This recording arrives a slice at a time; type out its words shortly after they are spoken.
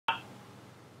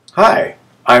Hi,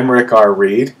 I'm Rick R.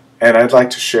 Reed, and I'd like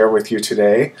to share with you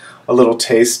today a little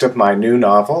taste of my new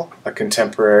novel, a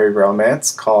contemporary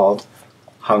romance called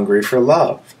Hungry for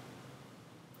Love.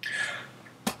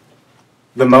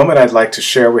 The moment I'd like to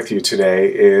share with you today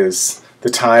is the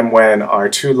time when our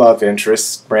two love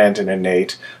interests, Brandon and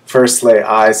Nate, first lay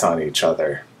eyes on each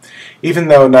other. Even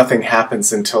though nothing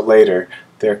happens until later,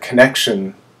 their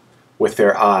connection with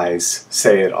their eyes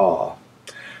say it all.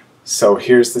 So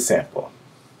here's the sample.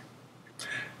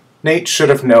 Nate should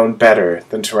have known better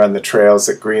than to run the trails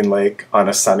at Green Lake on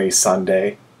a sunny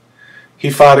Sunday.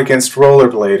 He fought against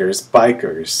rollerbladers,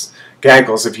 bikers,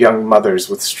 gaggles of young mothers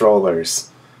with strollers,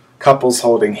 couples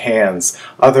holding hands,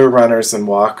 other runners and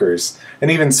walkers, and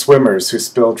even swimmers who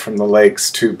spilled from the lake's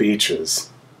two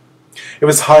beaches. It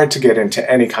was hard to get into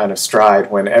any kind of stride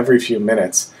when every few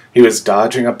minutes he was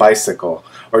dodging a bicycle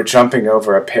or jumping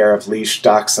over a pair of leash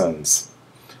dachshunds.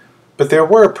 But there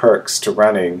were perks to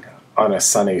running on a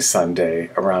sunny Sunday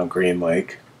around Green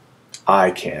Lake. Eye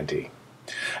candy.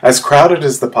 As crowded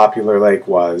as the popular lake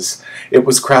was, it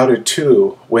was crowded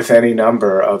too with any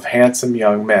number of handsome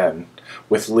young men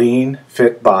with lean,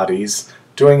 fit bodies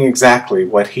doing exactly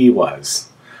what he was.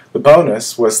 The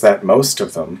bonus was that most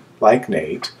of them, like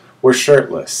Nate, were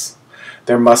shirtless.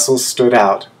 Their muscles stood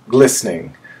out,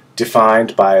 glistening,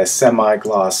 defined by a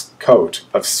semi-gloss coat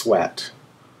of sweat.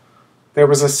 There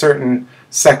was a certain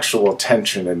sexual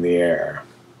tension in the air.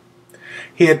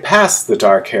 He had passed the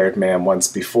dark-haired man once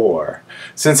before,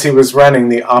 since he was running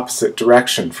the opposite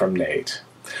direction from Nate.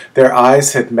 Their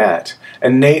eyes had met,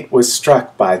 and Nate was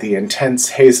struck by the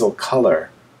intense hazel color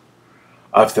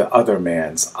of the other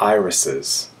man's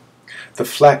irises. The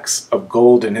flecks of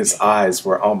gold in his eyes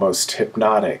were almost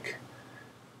hypnotic,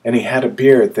 and he had a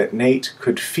beard that Nate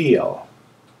could feel,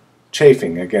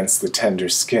 chafing against the tender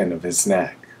skin of his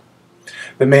neck.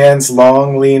 The man's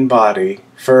long, lean body,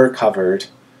 fur-covered,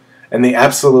 and the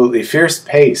absolutely fierce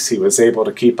pace he was able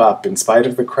to keep up in spite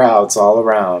of the crowds all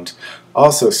around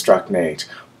also struck Nate.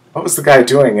 What was the guy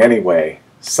doing anyway?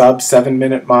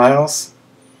 Sub-7-minute miles?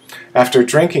 After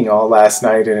drinking all last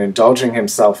night and indulging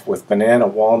himself with banana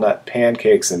walnut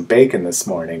pancakes and bacon this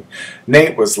morning,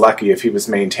 Nate was lucky if he was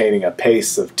maintaining a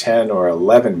pace of 10 or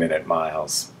 11-minute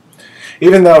miles.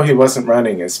 Even though he wasn't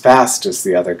running as fast as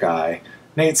the other guy,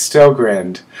 Nate still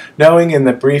grinned, knowing in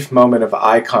the brief moment of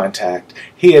eye contact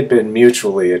he had been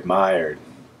mutually admired.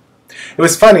 It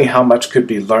was funny how much could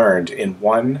be learned in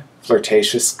one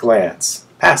flirtatious glance,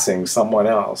 passing someone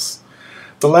else.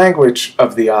 The language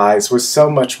of the eyes was so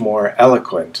much more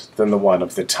eloquent than the one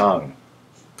of the tongue.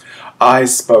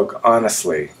 Eyes spoke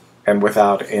honestly and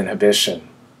without inhibition.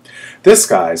 This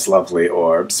guy's lovely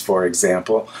orbs, for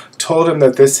example, told him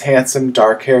that this handsome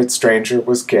dark-haired stranger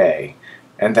was gay,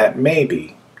 and that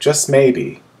maybe, just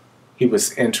maybe, he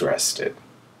was interested.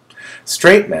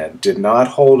 Straight men did not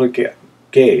hold a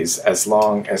gaze as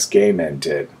long as gay men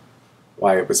did.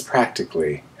 Why, it was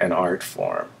practically an art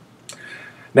form.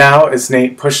 Now, as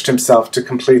Nate pushed himself to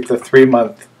complete the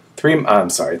 3-mile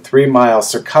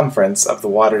circumference of the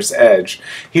water's edge,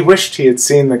 he wished he had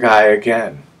seen the guy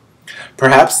again.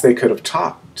 Perhaps they could have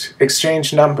talked,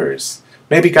 exchanged numbers,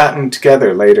 maybe gotten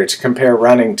together later to compare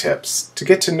running tips, to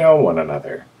get to know one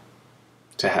another.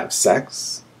 To have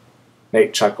sex?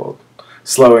 Nate chuckled,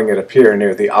 slowing at a pier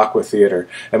near the Aqua Theater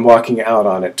and walking out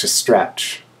on it to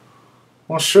stretch.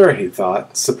 Well, sure, he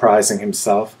thought, surprising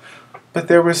himself, but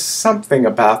there was something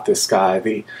about this guy,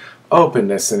 the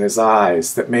openness in his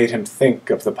eyes, that made him think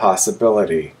of the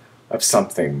possibility of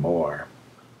something more.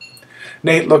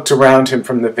 Nate looked around him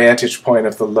from the vantage point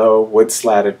of the low,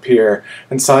 wood-slatted pier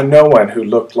and saw no one who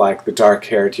looked like the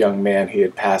dark-haired young man he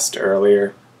had passed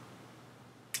earlier.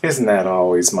 Isn't that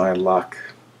always my luck?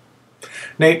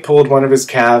 Nate pulled one of his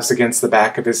calves against the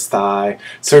back of his thigh,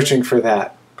 searching for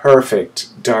that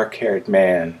perfect, dark-haired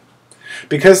man.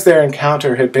 Because their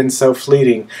encounter had been so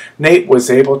fleeting, Nate was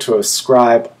able to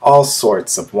ascribe all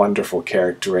sorts of wonderful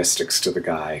characteristics to the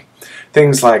guy.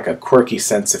 Things like a quirky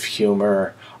sense of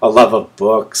humor, a love of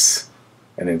books,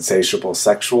 an insatiable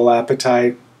sexual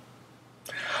appetite,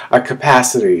 a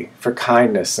capacity for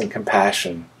kindness and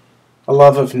compassion, a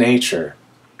love of nature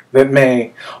that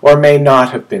may or may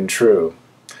not have been true.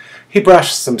 He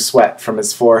brushed some sweat from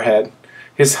his forehead,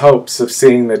 his hopes of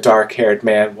seeing the dark-haired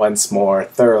man once more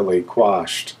thoroughly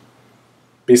quashed.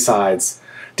 Besides,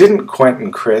 didn't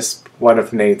Quentin Crisp, one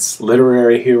of Nate's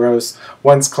literary heroes,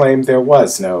 once claim there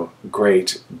was no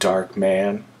great dark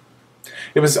man?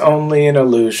 It was only an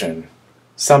illusion,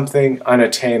 something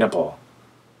unattainable,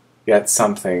 yet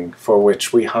something for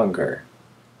which we hunger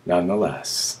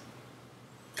nonetheless.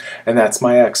 And that's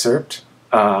my excerpt.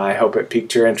 I hope it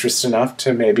piqued your interest enough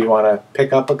to maybe want to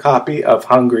pick up a copy of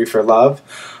Hungry for Love,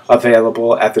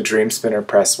 available at the Dreamspinner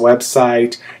Press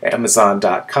website,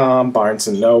 Amazon.com, Barnes &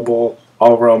 Noble,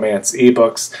 all romance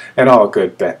ebooks, and all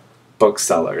good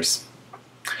booksellers.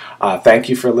 Thank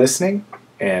you for listening,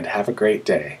 and have a great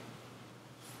day.